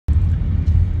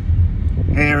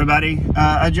everybody.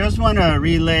 I just want to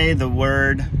relay the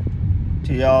word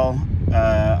to y'all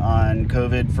on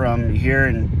COVID from here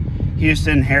in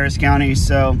Houston, Harris County.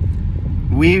 So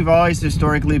we've always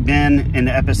historically been in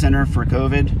the epicenter for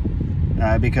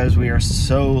COVID because we are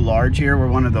so large here. We're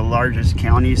one of the largest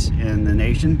counties in the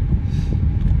nation.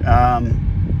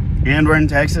 And we're in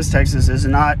Texas. Texas is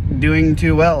not doing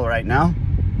too well right now.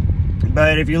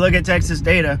 But if you look at Texas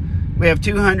data, we have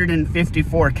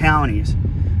 254 counties,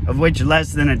 of which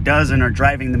less than a dozen are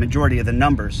driving the majority of the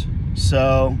numbers.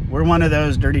 So we're one of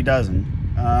those dirty dozen.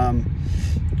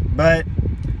 But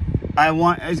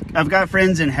I've got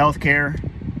friends in healthcare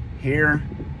here,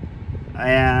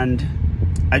 and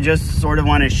I just sort of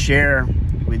want to share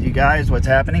with you guys what's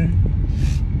happening.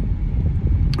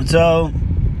 So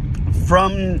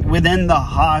from within the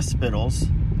hospitals,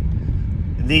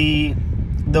 the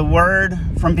word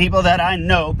from people that I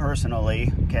know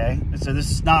personally, okay, so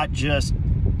this is not just,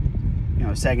 you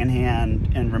know,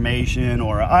 secondhand information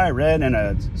or I read in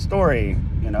a story,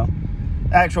 you know,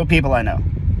 actual people I know.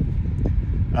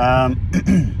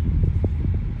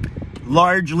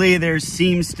 Largely, there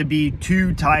seems to be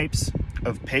two types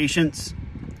of patients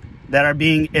that are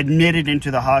being admitted into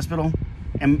the hospital.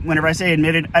 And whenever I say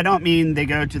admitted, I don't mean they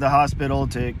go to the hospital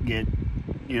to get,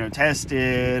 you know,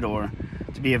 tested or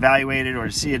to be evaluated or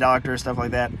to see a doctor or stuff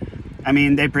like that. I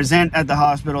mean, they present at the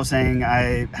hospital saying,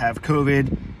 I have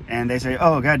COVID, and they say,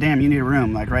 oh, goddamn, you need a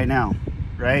room, like right now,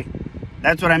 right?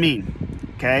 That's what I mean,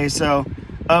 okay? So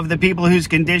of the people whose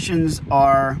conditions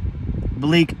are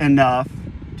bleak enough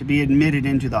to be admitted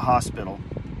into the hospital,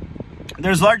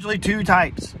 there's largely two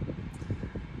types.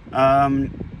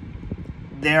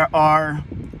 There are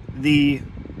the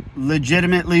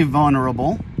legitimately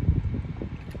vulnerable,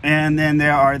 and then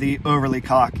there are the overly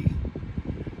cocky.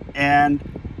 And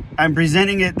I'm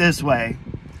presenting it this way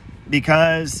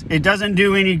because it doesn't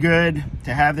do any good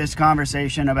to have this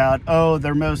conversation about, oh,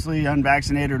 they're mostly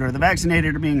unvaccinated or the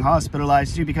vaccinated are being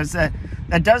hospitalized too, because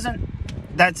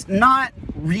that's not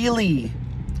really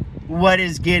what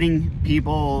is getting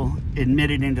people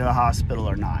admitted into the hospital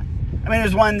or not. I mean,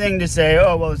 there's one thing to say,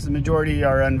 oh, well, it's the majority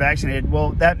are unvaccinated.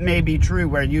 Well, that may be true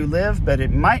where you live, but it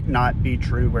might not be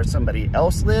true where somebody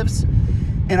else lives.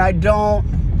 And I don't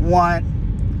want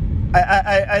to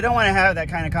have that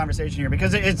kind of conversation here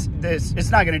because it's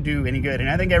not going to do any good. And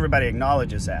I think everybody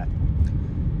acknowledges that.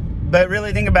 But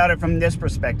really think about it from this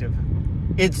perspective.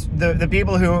 It's the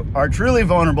people who are truly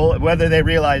vulnerable, whether they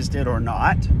realized it or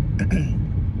not,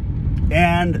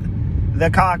 and the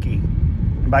cocky.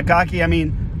 And by cocky, I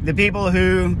mean the people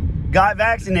who got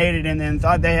vaccinated and then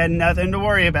thought they had nothing to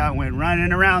worry about, went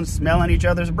running around smelling each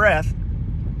other's breath.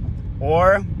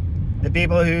 Or the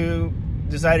people who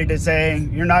decided to say,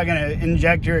 you're not going to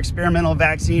inject your experimental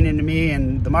vaccine into me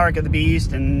and the mark of the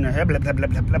beast and blah, blah, blah,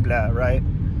 blah, blah, blah, right?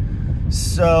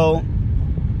 So,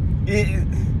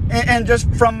 and just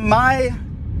from my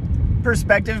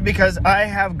perspective, because I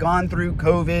have gone through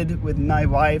COVID with my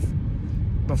wife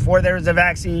before there was a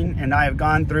vaccine, and I have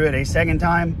gone through it a second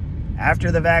time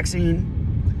after the vaccine,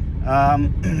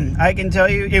 I can tell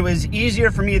you it was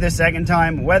easier for me the second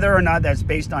time, whether or not that's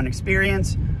based on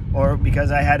experience or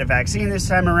because I had a vaccine this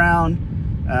time around,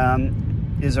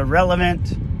 is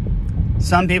irrelevant.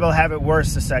 Some people have it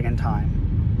worse the second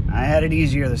time. I had it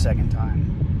easier the second time.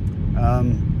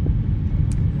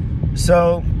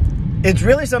 So it's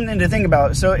really something to think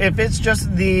about. So if it's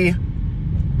just the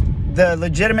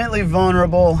legitimately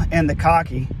vulnerable and the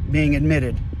cocky being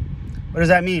admitted, what does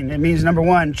that mean? It means, number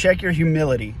one, check your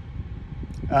humility.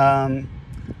 And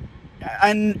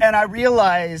I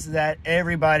realize that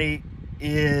everybody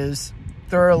is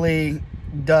thoroughly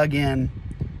dug in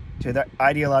to their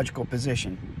ideological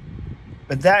position.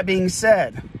 But that being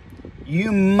said,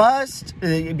 you must,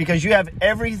 because you have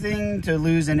everything to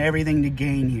lose and everything to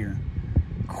gain here,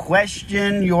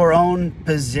 question your own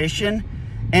position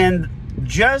and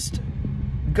just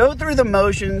go through the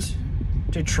motions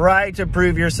to try to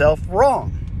prove yourself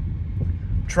wrong.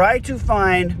 Try to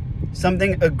find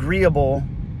something agreeable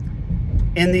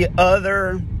in the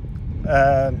other,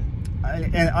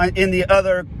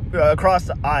 across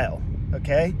the aisle,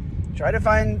 okay? Try to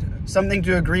find something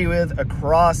to agree with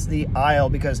across the aisle,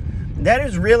 because that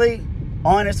is really,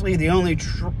 honestly, the only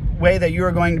way that you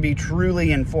are going to be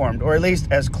truly informed, or at least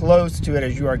as close to it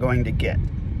as you are going to get.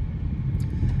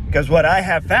 Because what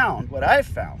I've found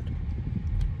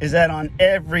is that on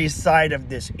every side of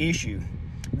this issue,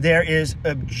 there is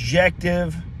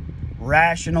objective,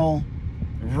 rational,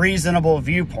 reasonable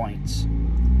viewpoints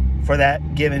for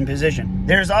that given position.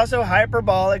 There's also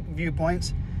hyperbolic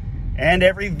viewpoints, and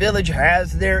every village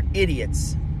has their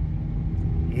idiots,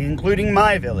 including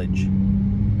my village.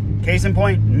 Case in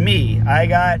point, me. I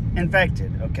got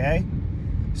infected, okay?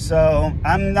 So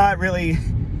I'm not really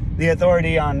the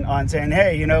authority on saying,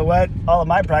 hey, you know what? All of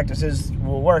my practices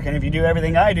will work. And if you do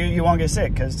everything I do, you won't get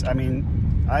sick. Because, I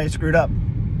mean, I screwed up,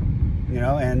 you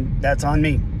know, and that's on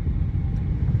me.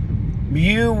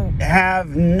 You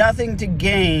have nothing to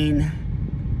gain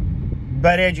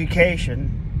but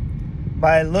education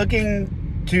by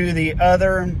looking to the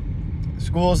other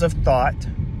schools of thought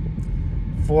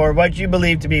for what you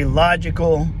believe to be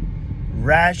logical,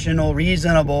 rational,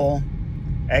 reasonable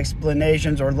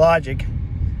explanations or logic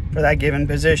for that given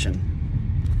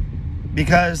position.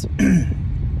 Because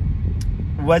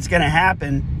what's going to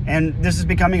happen, and this is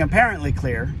becoming apparently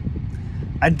clear,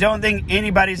 I don't think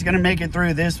anybody's going to make it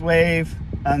through this wave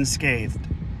unscathed.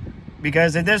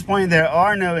 Because at this point, there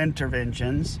are no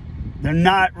interventions. They're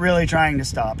not really trying to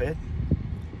stop it.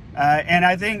 And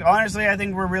I think, honestly, I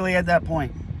think we're really at that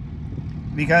point.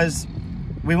 Because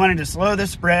we wanted to slow the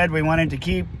spread. We wanted to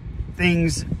keep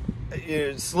things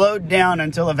slowed down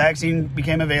until a vaccine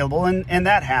became available. And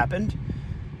that happened.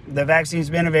 The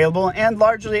vaccine's been available. And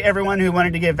largely everyone who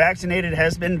wanted to get vaccinated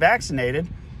has been vaccinated.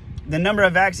 The number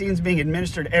of vaccines being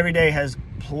administered every day has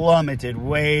plummeted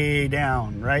way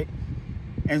down, right?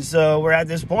 And so we're at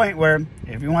this point where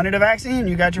if you wanted a vaccine,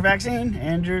 you got your vaccine,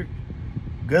 and you're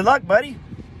good luck, buddy.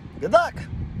 Good luck,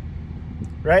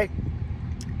 right?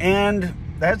 And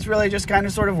that's really just kind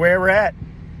of sort of where we're at.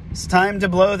 It's time to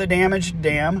blow the damaged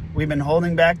dam. We've been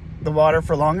holding back the water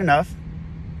for long enough,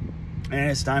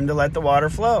 and it's time to let the water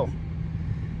flow.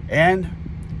 And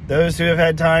those who have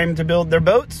had time to build their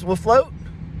boats will float.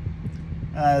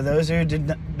 Those who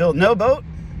did build no boat,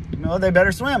 well, they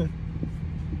better swim.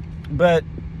 But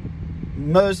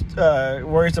most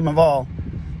worrisome of all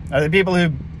are the people who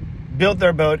built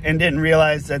their boat and didn't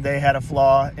realize that they had a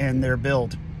flaw in their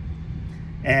build.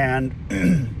 And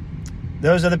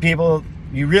those are the people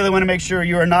you really want to make sure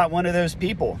you are not one of those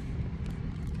people.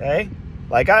 Okay?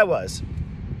 Like I was.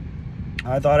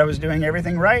 I thought I was doing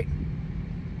everything right,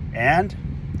 and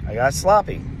I got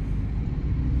sloppy.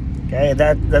 Okay,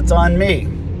 that's on me.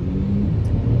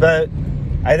 But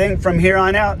I think from here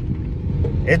on out,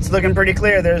 it's looking pretty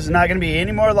clear. There's not going to be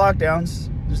any more lockdowns.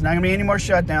 There's not going to be any more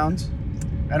shutdowns.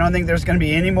 I don't think there's going to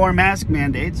be any more mask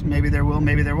mandates. Maybe there will,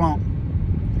 maybe there won't.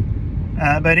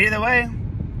 But either way,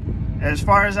 as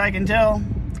far as I can tell,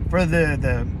 for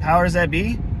the powers that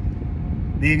be,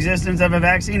 the existence of a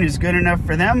vaccine is good enough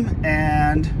for them.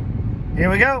 And here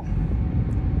we go.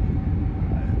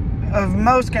 Of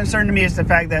most concern to me is the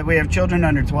fact that we have children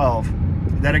under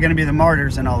 12 that are going to be the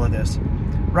martyrs in all of this.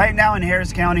 Right now in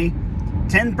Harris County,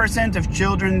 10% of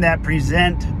children that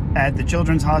present at the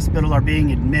children's hospital are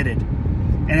being admitted.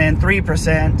 And then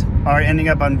 3% are ending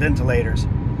up on ventilators,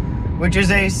 which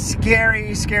is a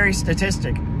scary, scary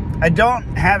statistic. I don't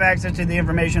have access to the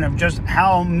information of just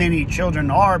how many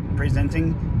children are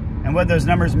presenting and what those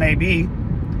numbers may be.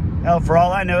 Hell, for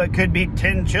all I know, it could be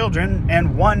 10 children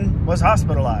and 1 was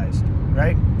hospitalized,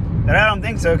 right? But I don't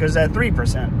think so, because that's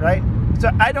 3%, right?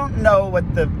 So I don't know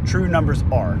what the true numbers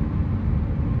are.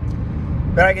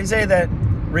 But I can say that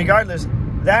regardless,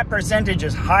 that percentage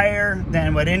is higher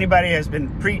than what anybody has been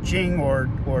preaching or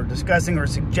discussing or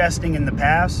suggesting in the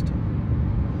past.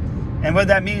 And what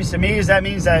that means to me is that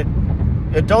means that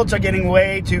adults are getting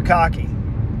way too cocky.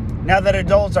 Now that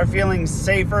adults are feeling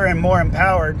safer and more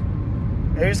empowered,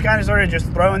 they're just kind of sort of just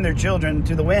throwing their children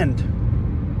to the wind,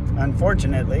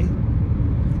 unfortunately.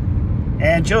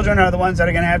 And children are the ones that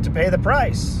are going to have to pay the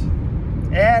price.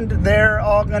 And they're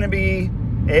all going to be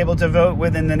able to vote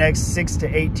within the next 6 to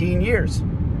 18 years.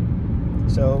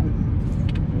 So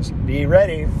just be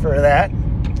ready for that.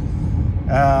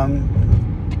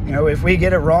 You know, if we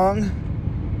get it wrong,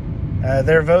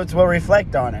 their votes will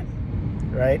reflect on it,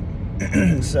 right?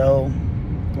 So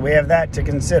we have that to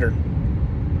consider.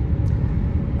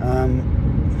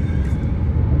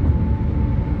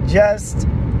 Just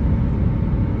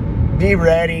be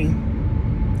ready.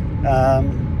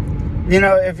 You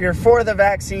know, if you're for the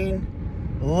vaccine,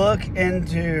 look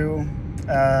into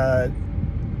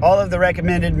all of the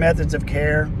recommended methods of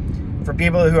care for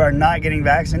people who are not getting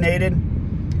vaccinated,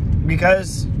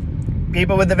 because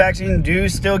people with the vaccine do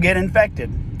still get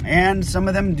infected, and some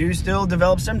of them do still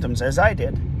develop symptoms, as I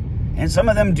did, and some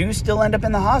of them do still end up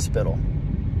in the hospital.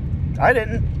 I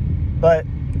didn't, but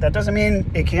that doesn't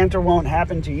mean it can't or won't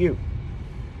happen to you.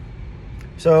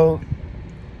 So,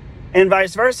 and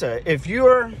vice versa. If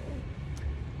you're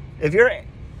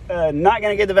not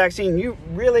going to get the vaccine, you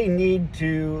really need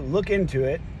to look into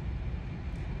it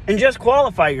and just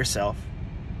qualify yourself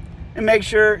and make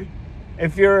sure,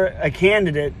 if you're a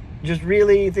candidate, just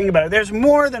really think about it. There's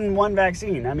more than one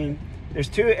vaccine. I mean, There's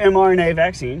 2 mRNA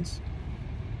vaccines.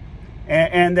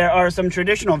 And there are some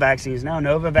traditional vaccines now,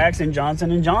 Novavax and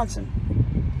Johnson &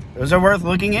 Johnson. Those are worth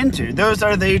looking into. Those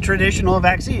are the traditional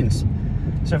vaccines.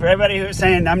 So for everybody who's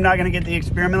saying, I'm not going to get the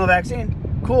experimental vaccine,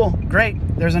 cool, great.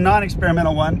 There's a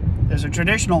non-experimental one. There's a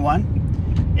traditional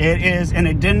one. It is an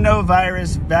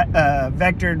adenovirus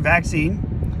vectored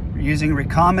vaccine using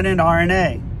recombinant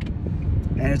RNA.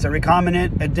 And it's a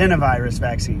recombinant adenovirus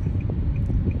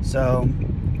vaccine. So,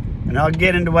 and I'll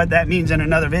get into what that means in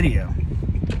another video.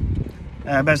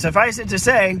 But suffice it to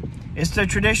say, it's the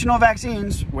traditional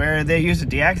vaccines where they use a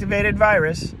deactivated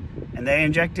virus and they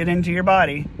inject it into your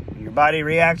body. And your body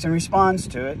reacts and responds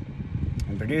to it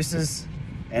and produces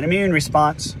an immune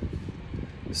response.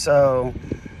 So,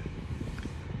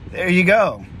 there you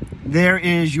go. There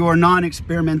is your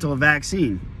non-experimental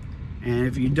vaccine. And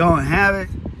if you don't have it,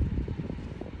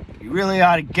 you really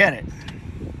ought to get it.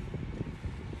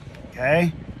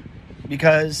 Okay?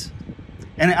 Because,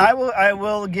 and I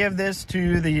will give this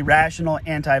to the rational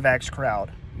anti-vax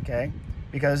crowd, okay?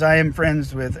 Because I am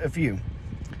friends with a few.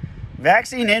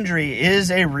 Vaccine injury is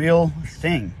a real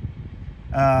thing.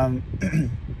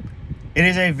 It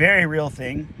is a very real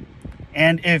thing.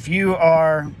 And if you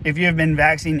have been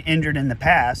vaccine injured in the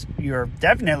past, you're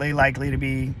definitely likely to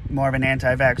be more of an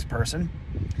anti-vax person,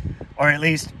 or at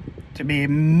least to be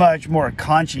much more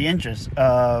conscientious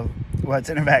of what's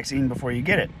in a vaccine before you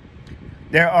get it.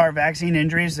 There are vaccine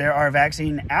injuries. There are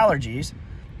vaccine allergies.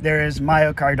 There is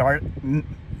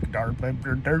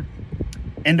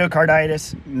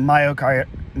endocarditis,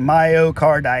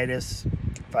 myocarditis,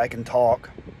 if I can talk,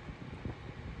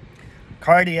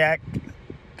 cardiac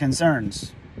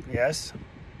concerns, yes.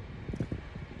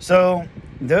 So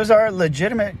those are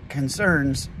legitimate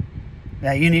concerns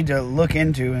that you need to look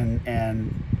into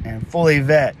and fully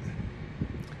vet.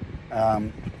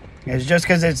 It's just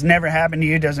because it's never happened to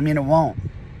you doesn't mean it won't.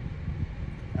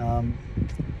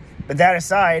 But that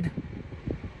aside,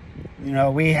 you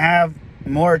know, we have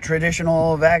more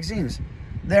traditional vaccines.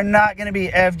 They're not going to be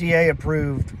FDA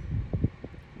approved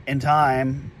in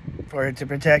time for it to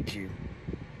protect you,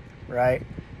 right?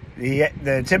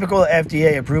 The typical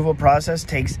FDA approval process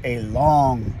takes a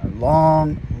long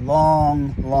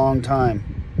time.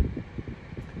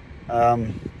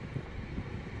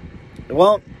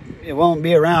 It won't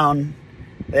be around.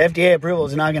 The FDA approval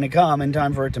is not going to come in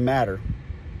time for it to matter.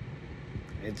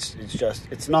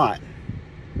 It's not.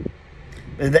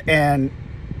 And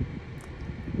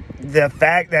the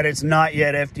fact that it's not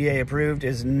yet FDA approved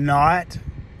is not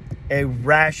a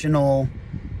rational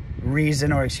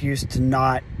reason or excuse to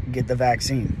not get the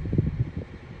vaccine.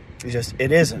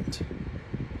 It isn't.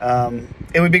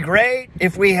 It would be great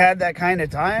if we had that kind of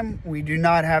time. We do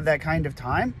not have that kind of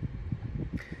time.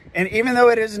 And even though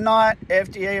it is not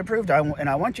FDA approved, and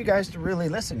I want you guys to really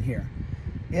listen here.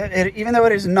 Even though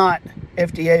it is not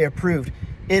FDA approved,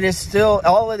 it is still,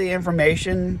 all of the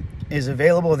information is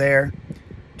available there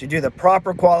to do the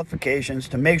proper qualifications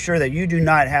to make sure that you do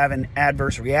not have an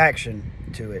adverse reaction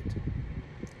to it.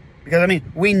 Because, I mean,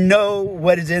 we know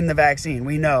what is in the vaccine.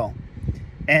 We know.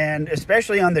 And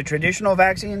especially on the traditional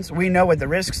vaccines, we know what the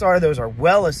risks are. Those are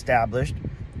well established.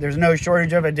 There's no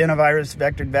shortage of adenovirus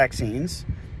vectored vaccines.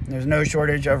 There's no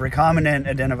shortage of recombinant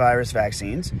adenovirus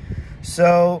vaccines.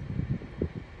 So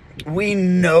we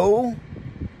know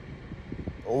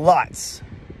lots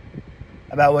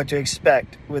about what to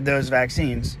expect with those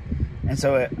vaccines. And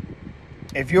so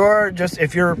if you're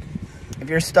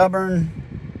stubborn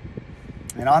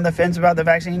and on the fence about the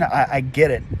vaccine, I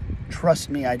get it. Trust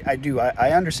me, I do.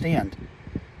 I understand.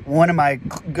 One of my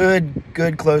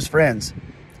good close friends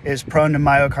is prone to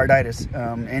myocarditis,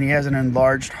 and he has an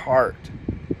enlarged heart.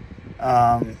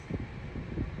 And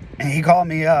he called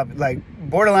me up, like,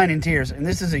 borderline in tears. And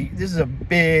this is a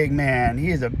big man.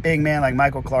 He is a big man, like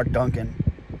Michael Clark Duncan.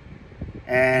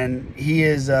 And he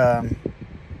is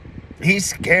he's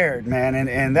scared, man.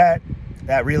 And that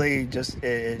really just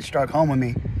it struck home with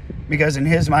me, because in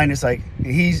his mind it's like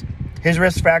his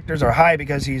risk factors are high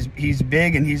because he's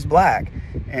big and he's black.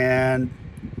 And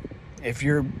if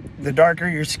the darker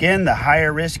your skin, the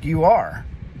higher risk you are.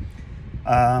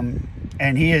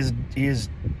 And he is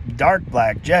dark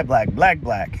black, jet black,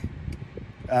 black.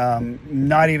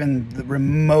 Not even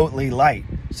remotely light.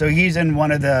 So he's in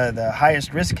one of the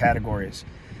highest risk categories.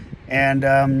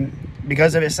 And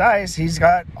because of his size, he's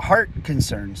got heart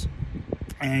concerns.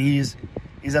 And he's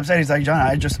upset. He's like,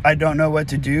 John, I don't know what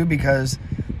to do, because,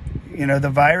 you know, the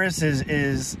virus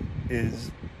is you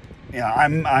know,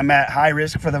 I'm at high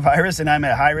risk for the virus, and I'm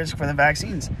at high risk for the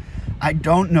vaccines. I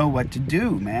don't know what to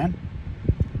do, man.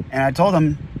 And I told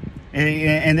him,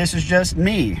 and this is just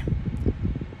me,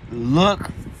 look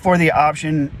for the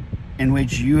option in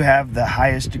which you have the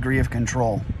highest degree of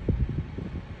control.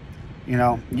 You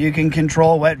know, you can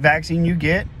control what vaccine you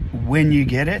get, when you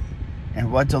get it,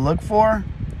 and what to look for.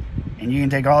 And you can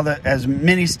take as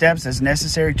many steps as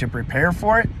necessary to prepare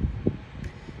for it.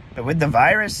 But with the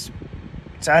virus,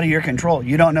 it's out of your control.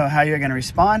 You don't know how you're going to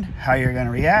respond, how you're going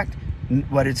to react,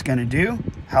 what it's going to do,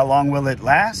 how long will it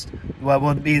last, what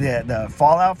will be the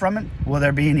fallout from it, will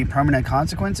there be any permanent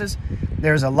consequences?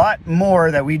 There's a lot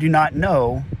more that we do not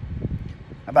know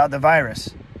about the virus.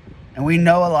 And we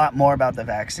know a lot more about the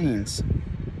vaccines.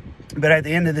 But at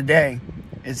the end of the day,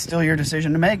 it's still your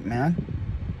decision to make, man.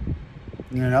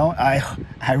 You know,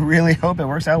 I really hope it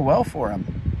works out well for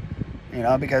him. You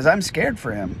know, because I'm scared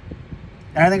for him.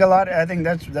 And I think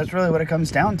that's really what it comes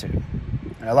down to.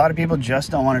 And a lot of people just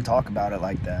don't want to talk about it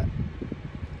like that.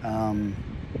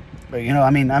 But, you know, I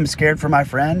mean, I'm scared for my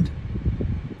friend.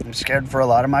 I'm scared for a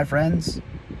lot of my friends.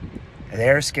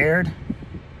 They're scared.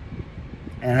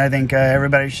 And I think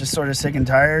everybody's just sort of sick and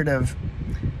tired of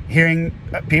hearing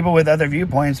people with other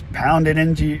viewpoints pounded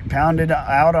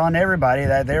out on everybody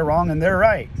that they're wrong and they're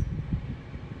right.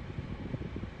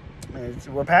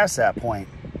 We're past that point.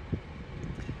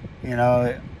 You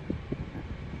know,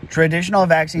 traditional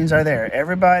vaccines are there.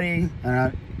 Everybody,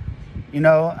 you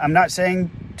know, I'm not saying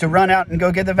to run out and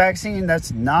go get the vaccine.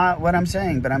 That's not what I'm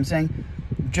saying. But I'm saying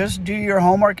just do your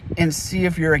homework and see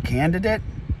if you're a candidate,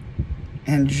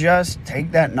 and just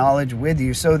take that knowledge with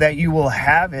you so that you will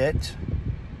have it.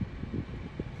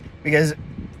 Because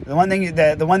the one thing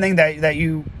that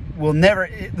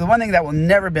will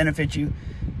never benefit you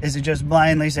is to just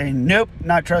blindly say, nope,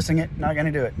 not trusting it, not going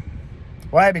to do it.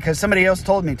 Why? Because somebody else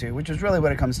told me to, which is really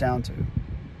what it comes down to.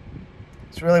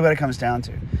 It's really what it comes down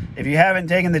to. If you haven't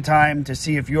taken the time to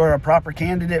see if you're a proper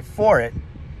candidate for it,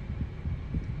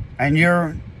 and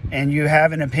you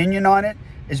have an opinion on it,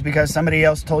 it's because somebody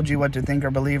else told you what to think or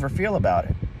believe or feel about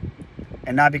it,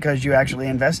 and not because you actually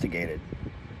investigated.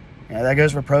 You know, that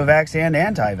goes for pro-vax and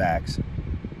anti-vax.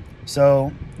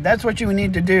 So that's what you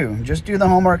need to do. Just do the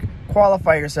homework,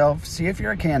 qualify yourself, see if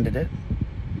you're a candidate.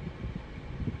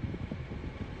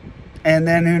 And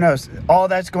then who knows? All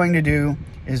that's going to do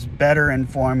is better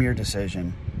inform your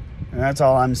decision. And that's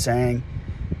all I'm saying.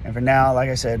 And for now, like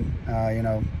I said, you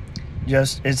know,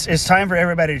 just it's time for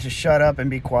everybody to shut up and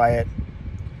be quiet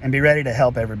and be ready to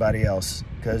help everybody else.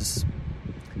 Because,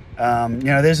 you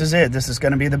know, this is it. This is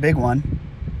going to be the big one.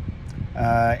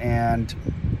 And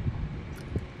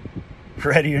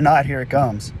ready or not, here it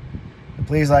comes.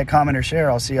 Please like, comment, or share.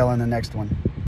 I'll see y'all in the next one.